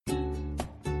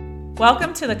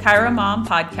Welcome to the Chiro Mom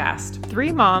Podcast.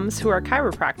 Three moms who are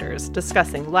chiropractors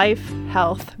discussing life,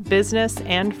 health, business,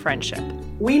 and friendship.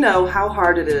 We know how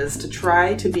hard it is to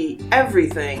try to be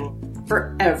everything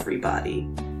for everybody.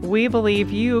 We believe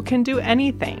you can do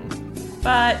anything,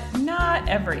 but not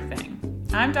everything.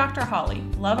 I'm Dr. Holly,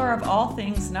 lover of all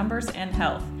things numbers and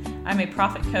health. I'm a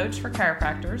profit coach for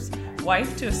chiropractors,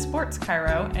 wife to a sports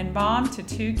chiro, and mom to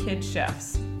 2 kid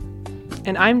chefs.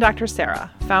 And I'm Dr.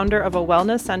 Sarah, founder of a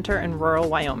wellness center in rural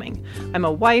Wyoming. I'm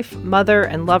a wife, mother,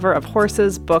 and lover of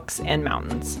horses, books, and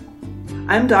mountains.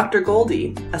 I'm Dr.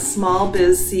 Goldie, a small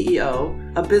biz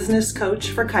CEO, a business coach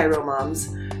for chiro moms,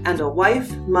 and a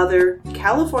wife, mother,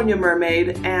 California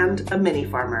mermaid, and a mini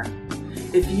farmer.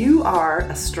 If you are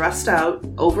a stressed out,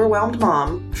 overwhelmed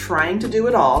mom trying to do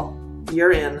it all,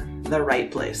 you're in the right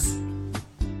place.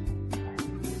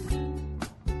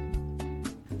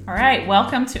 All right,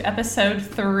 welcome to episode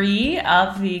 3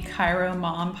 of the Chiro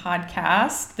Mom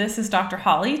Podcast. This is Dr.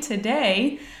 Holly.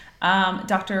 Today,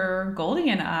 Dr. Goldie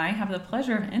and I have the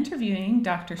pleasure of interviewing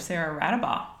Dr. Sarah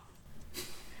Radabaugh.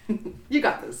 You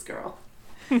got this, girl.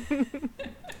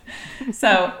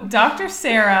 So, Dr.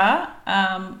 Sarah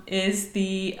is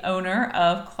the owner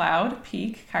of Cloud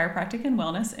Peak Chiropractic and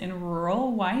Wellness in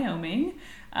rural Wyoming.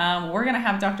 We're going to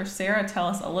have Dr. Sarah tell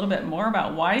us a little bit more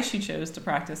about why she chose to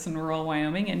practice in rural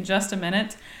Wyoming in just a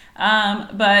minute.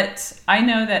 But I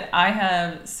know that I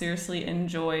have seriously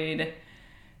enjoyed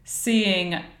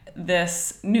seeing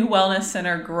this new wellness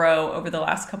center grow over the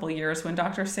last couple of years. When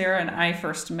Dr. Sarah and I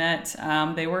first met,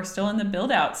 they were still in the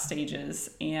build-out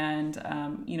stages, and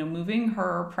moving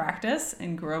her practice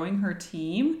and growing her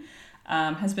team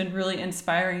has been really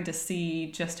inspiring to see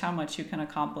just how much you can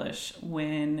accomplish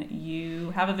when you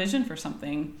have a vision for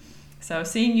something. So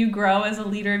seeing you grow as a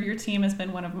leader of your team has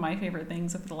been one of my favorite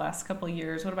things over the last couple of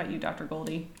years. What about you, Dr.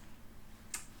 Goldie?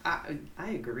 I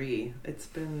agree. It's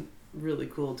been really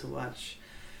cool to watch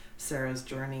Sarah's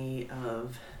journey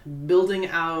of building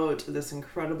out this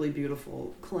incredibly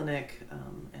beautiful clinic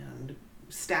and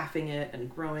staffing it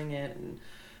and growing it and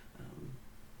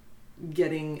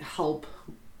getting help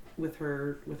with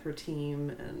her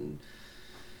team, and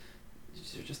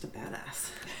you're just a badass.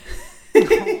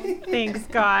 Oh, thanks,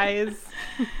 guys.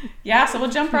 Yeah, so we'll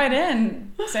jump right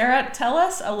in. Sarah, tell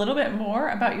us a little bit more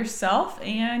about yourself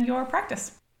and your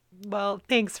practice. Well,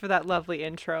 thanks for that lovely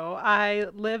intro. I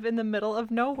live in the middle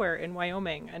of nowhere in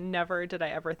Wyoming, and never did I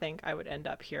ever think I would end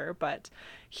up here, but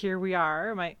here we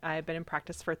are. I've been in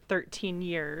practice for 13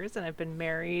 years, and I've been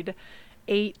married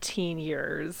 18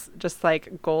 years. Just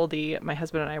like Goldie, my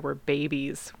husband and I were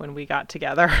babies when we got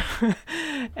together.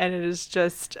 And it is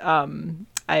just one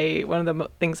of the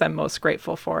things I'm most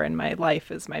grateful for in my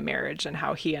life is my marriage, and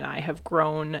how he and I have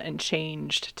grown and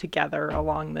changed together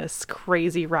along this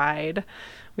crazy ride.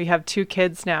 We have 2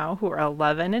 kids now who are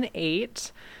 11 and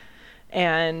 8.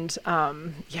 And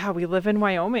we live in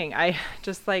Wyoming. I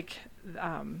just like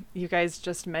you guys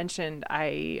just mentioned,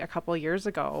 a couple of years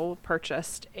ago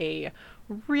purchased a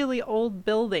really old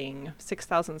building,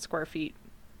 6,000 square feet.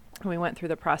 We went through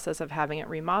the process of having it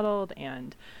remodeled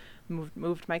and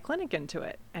moved my clinic into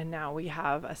it. And now we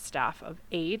have a staff of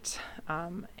 8,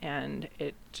 and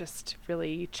it just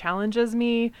really challenges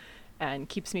me and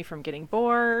keeps me from getting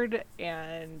bored,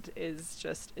 and is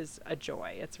a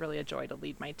joy. It's really a joy to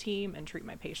lead my team and treat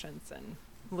my patients and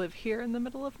live here in the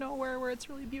middle of nowhere where it's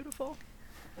really beautiful.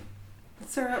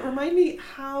 Sarah, remind me,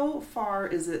 how far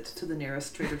is it to the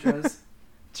nearest Trader Joe's?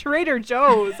 Trader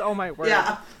Joe's, oh my word.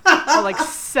 Yeah. Like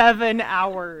 7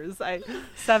 hours.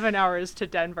 7 hours to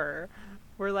Denver.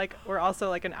 We're also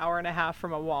like an hour and a half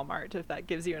from a Walmart, if that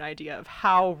gives you an idea of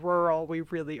how rural we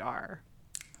really are.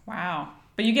 Wow.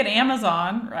 But you get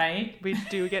Amazon, right? We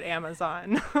do get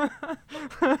Amazon.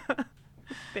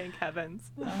 Thank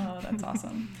heavens. Oh, that's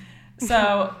awesome.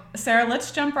 So, Sarah,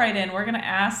 let's jump right in. We're going to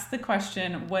ask the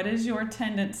question, what is your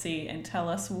tendency? And tell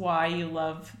us why you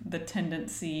love the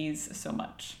tendencies so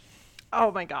much. Oh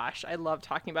my gosh, I love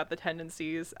talking about the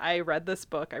tendencies. I read this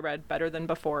book. I read Better Than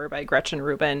Before by Gretchen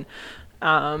Rubin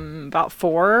about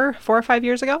 4 or 5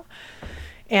 years ago,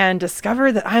 and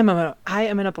discovered that I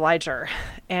am an obliger.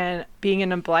 And being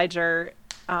an obliger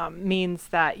means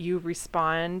that you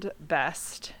respond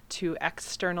best to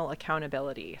external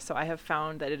accountability. So I have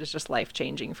found that it is just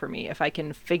life-changing for me. If I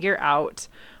can figure out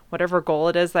whatever goal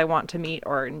it is I want to meet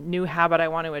or new habit I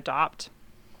want to adopt,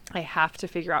 I have to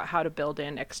figure out how to build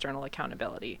in external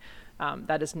accountability.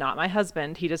 That is not my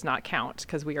husband. He does not count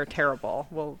because we are terrible.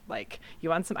 Well, like, you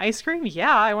want some ice cream?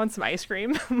 Yeah, I want some ice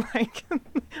cream. Like,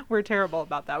 we're terrible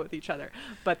about that with each other.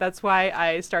 But that's why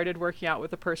I started working out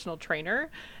with a personal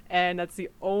trainer. And that's the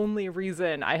only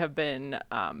reason I have been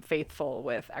faithful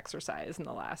with exercise in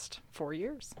the last 4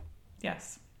 years.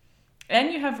 Yes.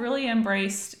 And you have really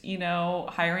embraced,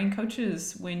 hiring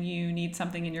coaches when you need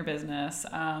something in your business,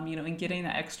 and getting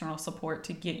that external support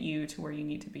to get you to where you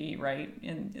need to be, right,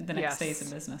 in the next phase of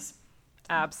business.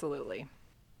 Absolutely.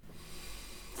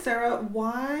 Sarah,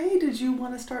 why did you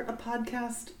want to start a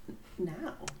podcast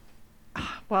now?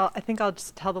 Well, I think I'll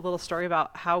just tell the little story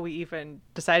about how we even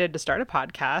decided to start a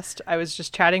podcast. I was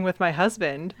just chatting with my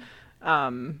husband.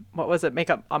 What was it?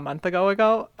 A month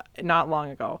ago? Not long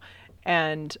ago.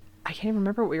 And I can't even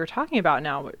remember what we were talking about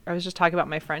now. I was just talking about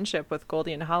my friendship with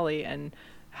Goldie and Holly and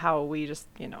how we just,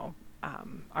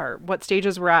 what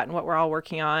stages we're at and what we're all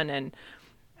working on. And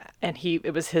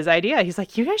it was his idea. He's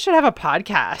like, you guys should have a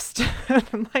podcast. And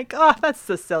I'm like, oh, that's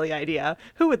a silly idea.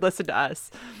 Who would listen to us?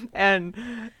 And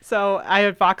so I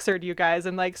had Voxered you guys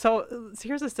and like, so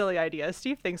here's a silly idea.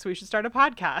 Steve thinks we should start a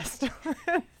podcast.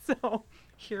 So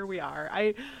here we are.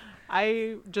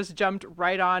 I just jumped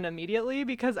right on immediately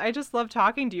because I just love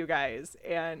talking to you guys.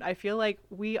 And I feel like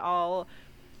we all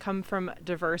come from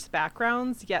diverse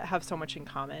backgrounds, yet have so much in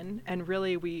common. And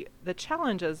really, the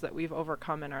challenges that we've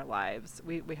overcome in our lives,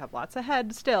 we have lots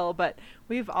ahead still, but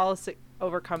we've all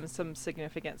overcome some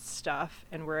significant stuff.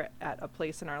 And we're at a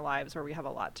place in our lives where we have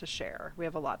a lot to share. We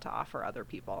have a lot to offer other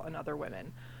people and other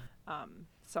women.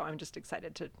 So I'm just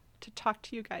excited to talk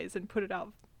to you guys and put it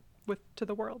out to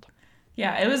the world.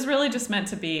 Yeah, it was really just meant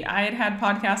to be. I had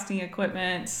podcasting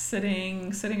equipment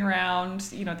sitting around,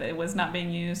 that it was not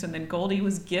being used. And then Goldie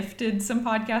was gifted some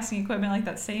podcasting equipment like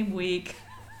that same week.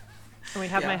 And we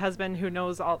have my husband who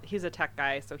knows he's a tech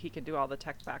guy, so he can do all the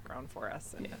tech background for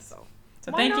us. And yes.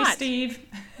 So thank you, Steve.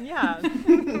 Yeah.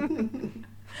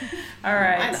 All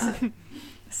right.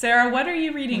 Sarah, what are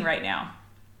you reading right now?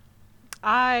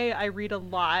 I read a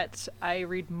lot. I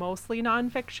read mostly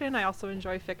nonfiction. I also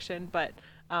enjoy fiction, but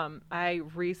I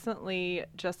recently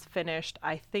just finished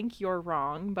I Think You're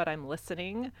Wrong, But I'm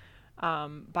Listening,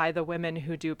 by the women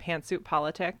who do Pantsuit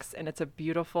Politics. And it's a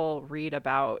beautiful read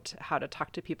about how to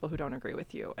talk to people who don't agree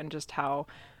with you and just how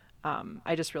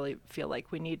I just really feel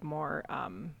like we need more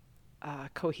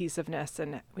cohesiveness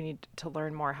and we need to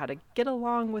learn more how to get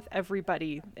along with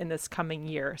everybody in this coming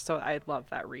year. So I love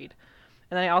that read.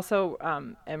 And then I also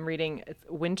am reading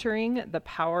Wintering, The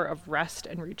Power of Rest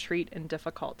and Retreat in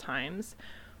Difficult Times,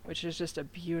 which is just a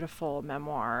beautiful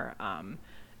memoir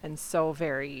and so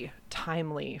very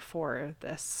timely for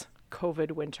this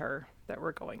COVID winter that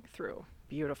we're going through.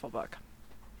 Beautiful book.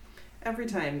 Every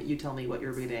time you tell me what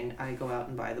you're reading, I go out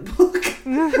and buy the book.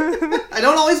 I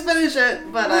don't always finish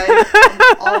it, but I'm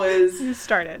always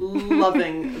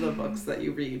loving the books that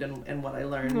you read and what I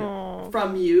learn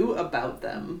from you about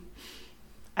them.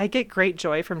 I get great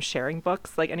joy from sharing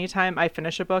books. Like anytime I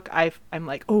finish a book, I'm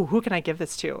like, oh, who can I give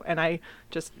this to? And I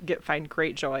just find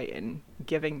great joy in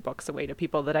giving books away to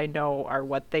people that I know are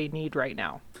what they need right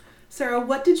now. Sarah,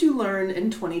 what did you learn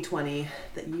in 2020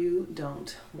 that you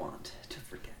don't want to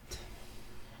forget?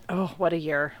 Oh, what a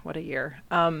year. What a year.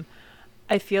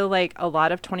 I feel like a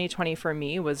lot of 2020 for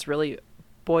me was really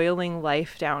boiling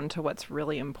life down to what's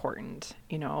really important,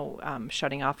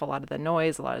 shutting off a lot of the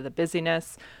noise, a lot of the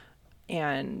busyness.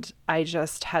 And I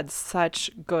just had such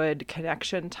good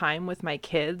connection time with my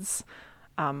kids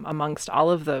amongst all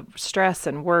of the stress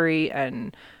and worry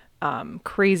and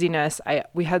craziness.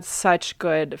 We had such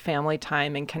good family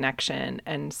time and connection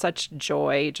and such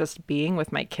joy just being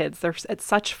with my kids. They're at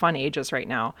such fun ages right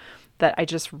now that I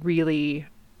just really,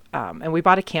 and we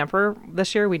bought a camper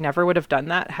this year. We never would have done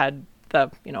that had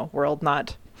the, world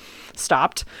not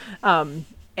stopped.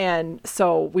 And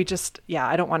so we just,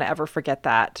 I don't want to ever forget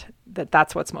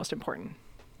that's what's most important.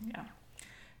 Yeah.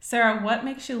 Sarah, what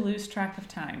makes you lose track of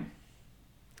time?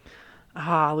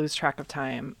 Lose track of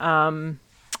time.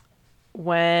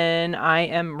 When I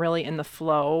am really in the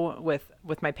flow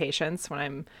with my patients, when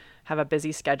I'm have a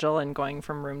busy schedule and going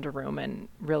from room to room, and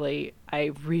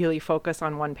I really focus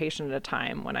on one patient at a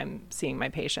time when I'm seeing my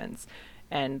patients,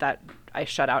 and that I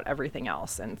shut out everything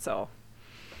else. And so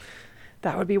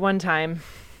that would be one time.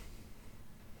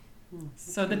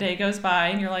 So the day goes by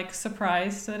and you're like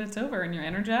surprised that it's over and you're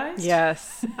energized?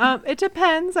 Yes. It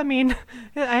depends. I mean,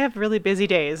 I have really busy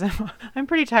days. I'm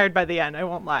pretty tired by the end, I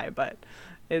won't lie, but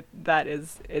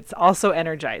it's also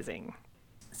energizing.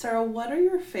 Sarah, what are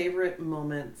your favorite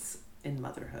moments in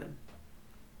motherhood?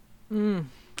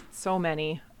 So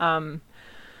many.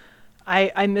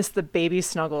 I miss the baby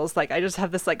snuggles. Like, I just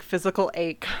have this like physical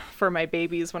ache for my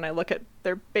babies when I look at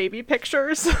their baby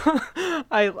pictures.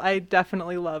 I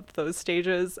definitely loved those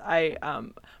stages.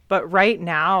 But right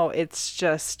now it's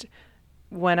just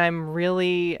when I'm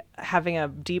really having a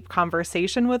deep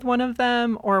conversation with one of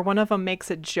them, or one of them makes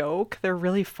a joke. They're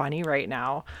really funny right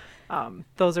now.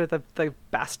 Those are the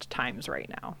best times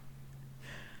right now.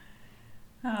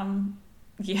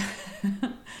 Yeah.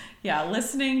 Yeah,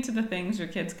 listening to the things your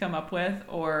kids come up with,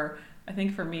 or I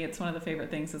think for me, it's one of the favorite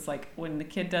things is like when the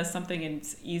kid does something and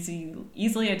it's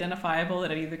easily identifiable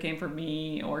that it either came from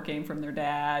me or came from their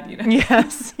dad, you know?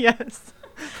 Yes, yes.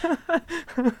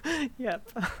 Yep.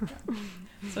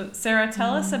 So Sarah,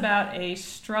 tell us about a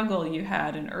struggle you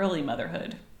had in early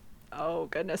motherhood. Oh,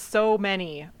 goodness. So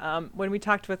many. When we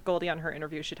talked with Goldie on her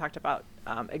interview, she talked about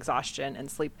exhaustion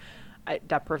and sleep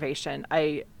deprivation.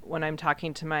 When I'm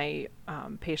talking to my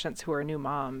patients who are new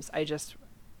moms, I just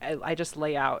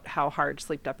lay out how hard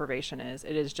sleep deprivation is.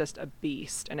 It is just a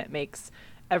beast, and it makes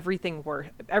everything worse.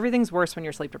 Everything's worse when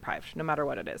you're sleep deprived, no matter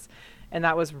what it is. And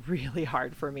that was really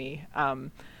hard for me.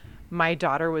 My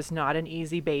daughter was not an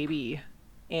easy baby,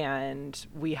 and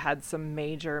we had some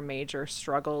major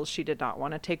struggles. She did not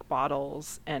want to take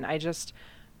bottles, and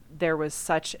there was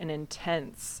such an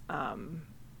intense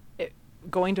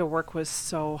going to work was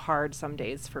so hard some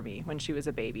days for me when she was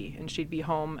a baby, and she'd be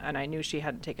home and I knew she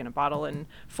hadn't taken a bottle in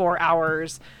 4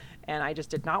 hours, and I just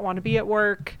did not want to be at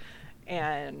work.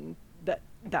 And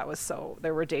that was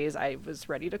there were days I was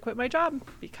ready to quit my job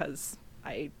because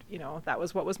that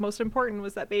was what was most important,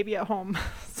 was that baby at home.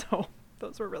 So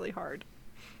those were really hard.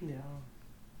 Yeah.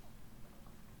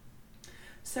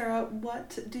 Sarah,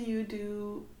 what do you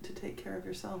do to take care of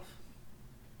yourself?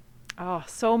 Oh,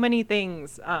 so many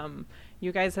things.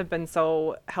 You guys have been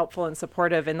so helpful and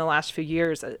supportive in the last few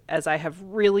years, as I have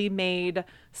really made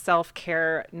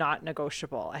self-care not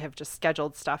negotiable. I have just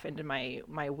scheduled stuff into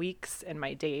my weeks and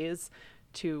my days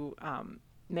to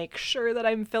make sure that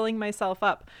I'm filling myself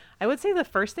up. I would say the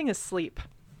first thing is sleep.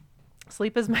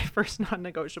 Sleep is my first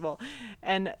non-negotiable.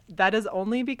 And that is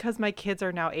only because my kids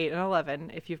are now 8 and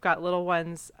 11. If you've got little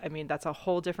ones, I mean, that's a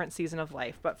whole different season of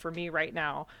life. But for me right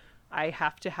now, I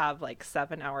have to have like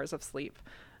 7 hours of sleep.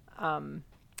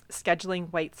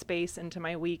 Scheduling white space into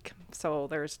my week, so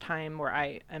there's time where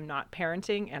I am not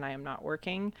parenting and I am not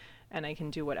working, and I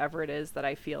can do whatever it is that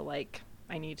I feel like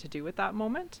I need to do at that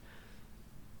moment.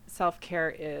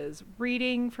 Self-care is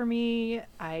reading for me.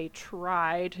 I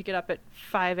try to get up at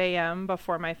 5 a.m.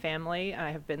 before my family, and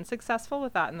I have been successful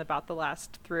with that in about the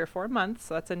last 3 or 4 months,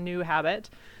 so that's a new habit.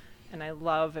 And I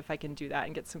love if I can do that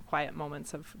and get some quiet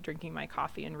moments of drinking my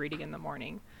coffee and reading in the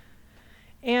morning.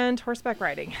 And horseback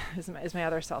riding is my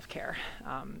other self-care.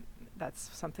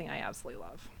 That's something I absolutely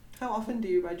love. How often do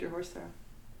you ride your horse,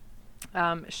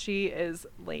 Sarah? She is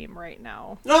lame right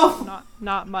now. Oh!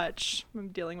 Not much. I'm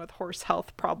dealing with horse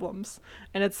health problems.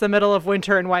 And it's the middle of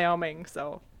winter in Wyoming,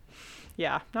 so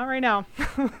yeah, not right now.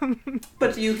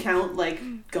 But do you count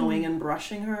like going and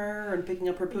brushing her and picking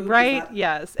up her poop? Right?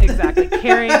 Yes, exactly.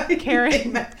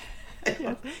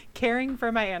 Yes. Caring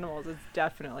for my animals is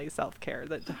definitely self-care.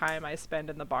 The time I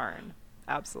spend in the barn,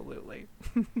 absolutely.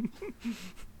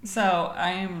 So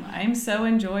I'm so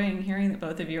enjoying hearing that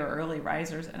both of you are early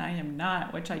risers and I am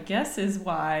not, which I guess is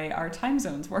why our time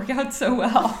zones work out so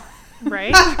well.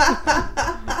 Right?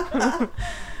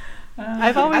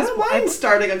 I don't mind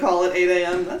starting a call at 8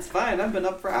 a.m. That's fine. I've been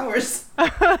up for hours.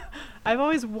 I've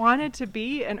always wanted to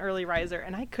be an early riser,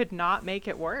 and I could not make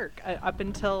it work up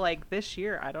until like this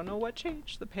year. I don't know what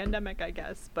changed, the pandemic, I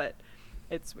guess, but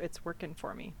it's working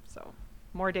for me. So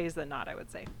more days than not, I would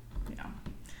say. Yeah.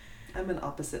 I'm an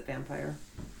opposite vampire.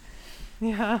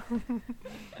 Yeah.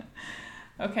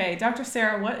 Okay, Dr.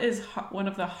 Sarah, what is one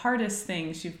of the hardest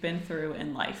things you've been through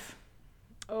in life?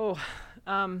 Oh,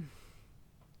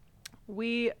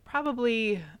 we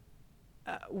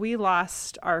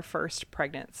lost our first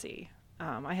pregnancy.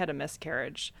 I had a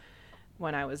miscarriage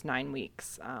when I was 9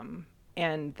 weeks.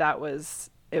 And it was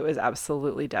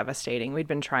absolutely devastating. We'd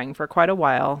been trying for quite a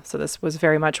while. So this was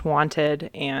very much wanted.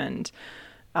 And,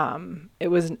 it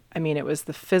was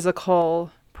the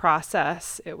physical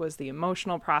process. It was the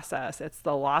emotional process. It's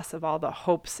the loss of all the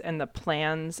hopes and the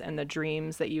plans and the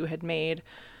dreams that you had made.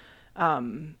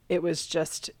 It was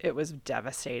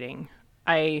devastating.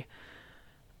 I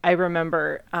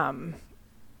remember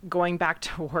going back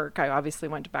to work. I obviously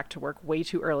went back to work way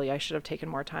too early. I should have taken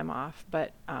more time off.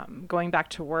 But going back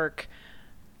to work,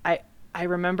 I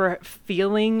remember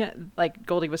feeling, like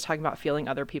Goldie was talking about, feeling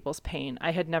other people's pain.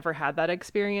 I had never had that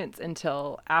experience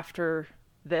until after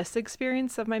this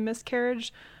experience of my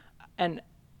miscarriage. And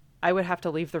I would have to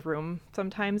leave the room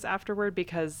sometimes afterward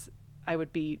because I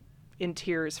would be in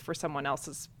tears for someone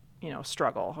else's,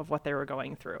 struggle of what they were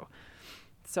going through.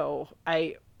 So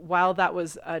while that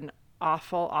was an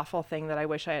awful, awful thing that I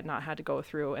wish I had not had to go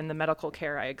through, and the medical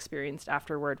care I experienced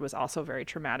afterward was also very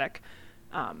traumatic,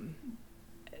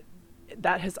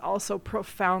 that has also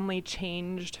profoundly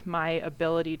changed my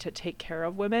ability to take care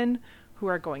of women who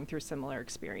are going through similar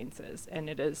experiences. And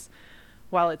it is,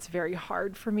 while it's very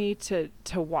hard for me to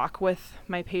walk with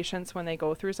my patients when they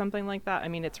go through something like that, I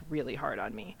mean, it's really hard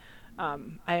on me.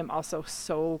 I am also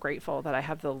so grateful that I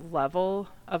have the level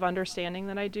of understanding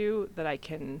that I do, that I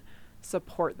can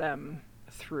support them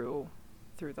through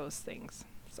those things.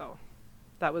 So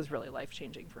that was really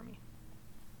life-changing for me.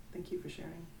 Thank you for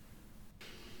sharing.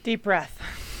 Deep breath.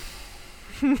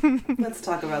 Let's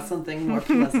talk about something more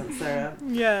pleasant, Sarah.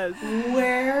 Yes.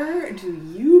 Where do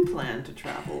you plan to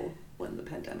travel when the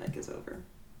pandemic is over?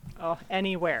 Oh,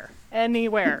 anywhere. I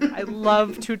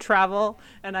love to travel,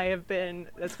 and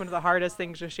that's one of the hardest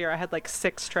things this year. I had like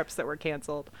 6 trips that were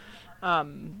canceled.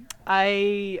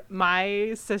 My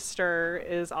sister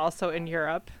is also in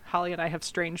Europe. Holly and I have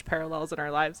strange parallels in our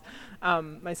lives.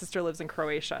 My sister lives in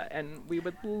Croatia, and we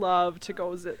would love to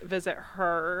go visit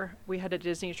her. We had a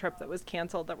Disney trip that was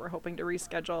canceled that we're hoping to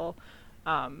reschedule.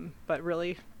 But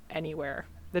really anywhere.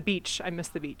 The beach. I miss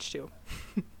the beach too.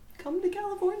 Come to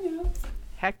California.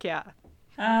 Heck yeah.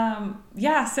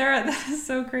 Yeah, Sarah, that is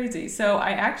so crazy. So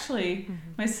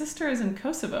my sister is in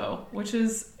Kosovo, which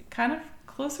is kind of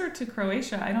closer to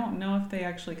Croatia. I don't know if they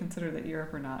actually consider that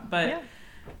Europe or not, but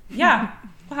yeah,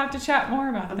 we'll have to chat more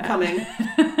about that. I'm coming.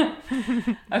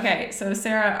 Okay, so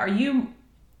Sarah, are you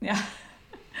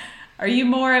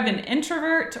more of an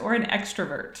introvert or an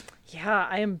extrovert? Yeah,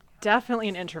 I am definitely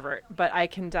an introvert, but I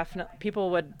can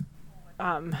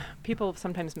people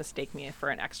sometimes mistake me for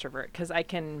an extrovert because I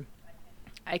can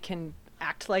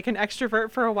act like an extrovert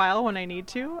for a while when I need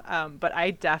to, but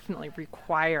I definitely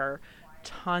require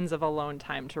tons of alone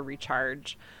time to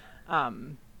recharge,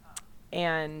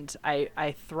 and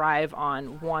I thrive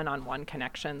on one-on-one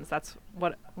connections. That's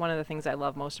one of the things I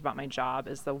love most about my job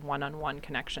is the one-on-one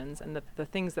connections and the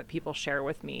things that people share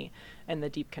with me and the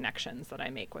deep connections that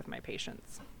I make with my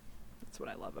patients. That's what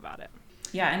I love about it.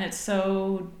 Yeah, and it's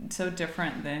so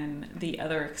different than the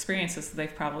other experiences that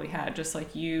they've probably had. Just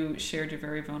like you shared your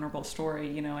very vulnerable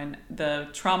story, and the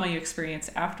trauma you experience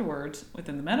afterwards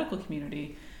within the medical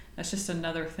community, that's just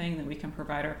another thing that we can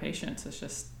provide our patients. It's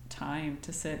just time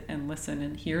to sit and listen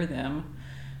and hear them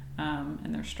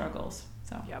and their struggles.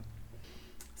 So, yep.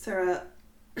 Sarah,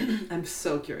 I'm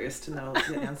so curious to know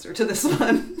the answer to this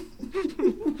one.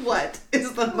 What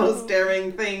is the most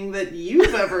daring thing that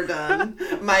you've ever done,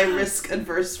 my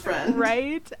risk-adverse friend?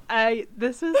 Right?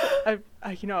 This is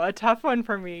a tough one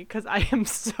for me because I am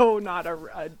so not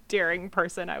a daring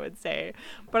person, I would say.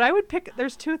 But I would pick.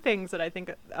 There's 2 things that I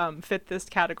think fit this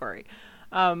category.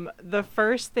 The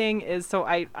first thing is, so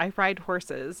I ride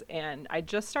horses, and I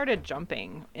just started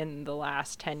jumping in the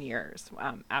last 10 years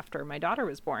after my daughter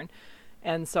was born.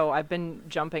 And so I've been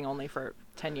jumping only for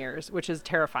 10 years, which is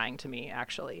terrifying to me,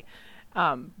 actually.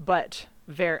 But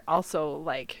very also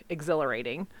like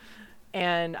exhilarating.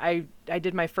 And I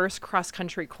did my first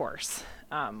cross-country course,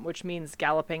 which means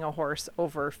galloping a horse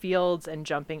over fields and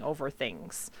jumping over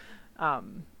things.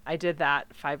 I did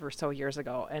that 5 or so years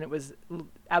ago, and it was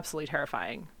absolutely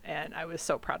terrifying. And I was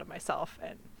so proud of myself.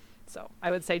 And so I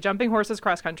would say jumping horses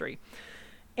cross-country.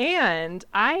 And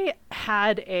I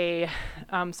had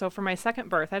so for my second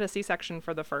birth, I had a C-section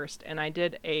for the first, and I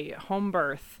did a home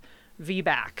birth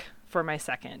VBAC for my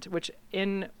second, which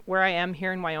in where I am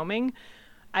here in Wyoming,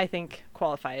 I think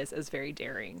qualifies as very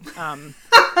daring.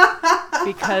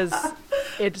 Because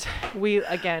we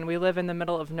live in the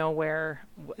middle of nowhere,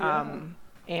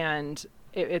 and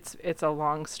it's a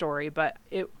long story, but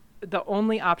the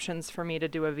only options for me to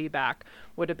do a VBAC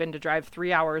would have been to drive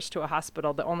 3 hours to a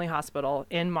hospital, the only hospital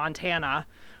in Montana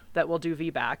that will do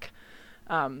VBAC,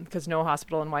 because no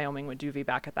hospital in Wyoming would do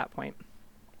VBAC at that point,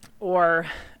 or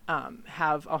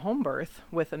have a home birth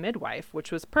with a midwife,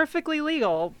 which was perfectly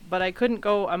legal, but I couldn't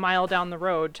go a mile down the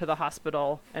road to the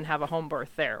hospital and have a home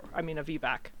birth there. I mean, a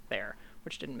VBAC there,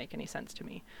 which didn't make any sense to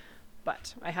me.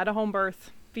 But I had a home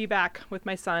birth VBAC with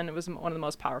my son. It was one of the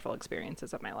most powerful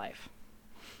experiences of my life.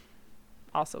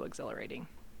 Also exhilarating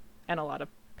and a lot of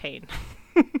pain.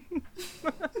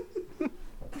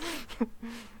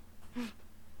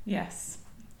 Yes.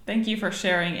 Thank you for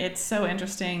sharing. It's so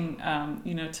interesting,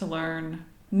 to learn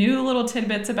new little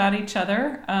tidbits about each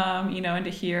other, and to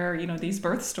hear, these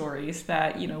birth stories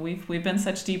that, we've been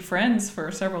such deep friends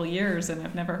for several years, and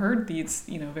I've never heard these,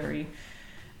 very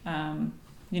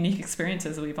unique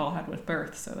experiences we've all had with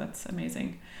birth. So that's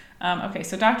amazing. Okay,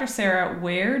 so Dr. Sarah,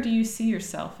 where do you see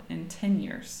yourself in 10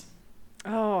 years?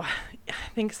 Oh, I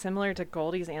think similar to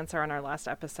Goldie's answer on our last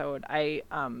episode, I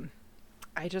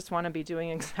just want to be doing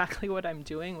exactly what I'm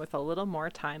doing with a little more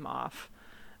time off.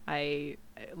 I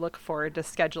look forward to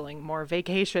scheduling more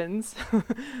vacations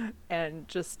and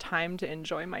just time to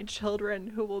enjoy my children,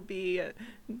 who will be,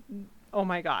 oh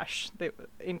my gosh,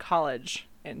 in college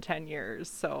in 10 years.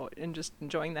 So, and just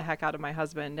enjoying the heck out of my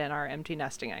husband and our empty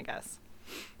nesting, I guess.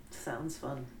 Sounds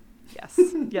fun. Yes,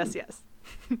 yes.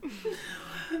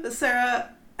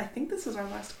 Sarah, I think this is our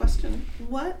last question.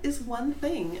 What is one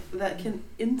thing that can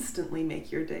instantly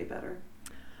make your day better?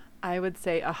 I would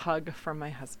say a hug from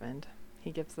my husband.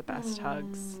 He gives the best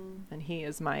hugs, and he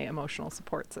is my emotional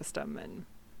support system. And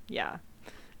yeah,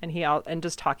 and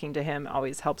just talking to him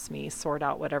always helps me sort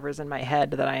out whatever's in my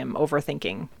head that I am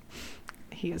overthinking.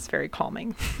 He is very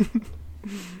calming.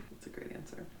 That's a great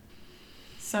answer.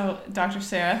 So, Dr.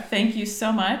 Sarah, thank you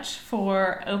so much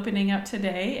for opening up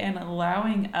today and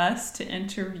allowing us to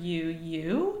interview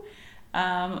you.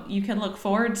 You can look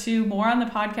forward to more on the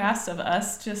podcast of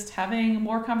us just having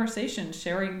more conversations,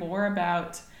 sharing more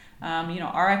about,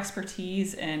 our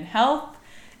expertise in health,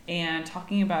 and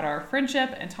talking about our friendship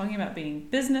and talking about being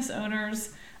business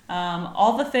owners,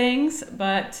 all the things,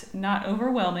 but not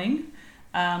overwhelming.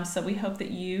 So we hope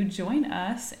that you join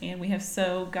us, and we have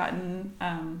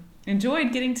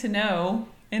enjoyed getting to know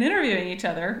and interviewing each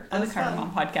other on the Chiro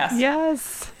Mom podcast.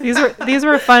 Yes, these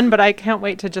were fun, but I can't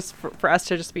wait to just for us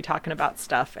to just be talking about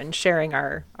stuff and sharing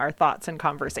our thoughts and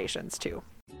conversations too.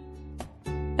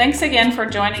 Thanks again for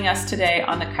joining us today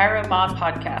on the Chiro Mom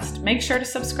podcast. Make sure to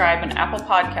subscribe on Apple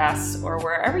Podcasts or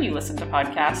wherever you listen to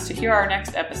podcasts to hear our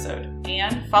next episode,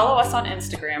 and follow us on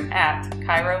Instagram at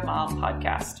Chiro Mom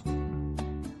Podcast.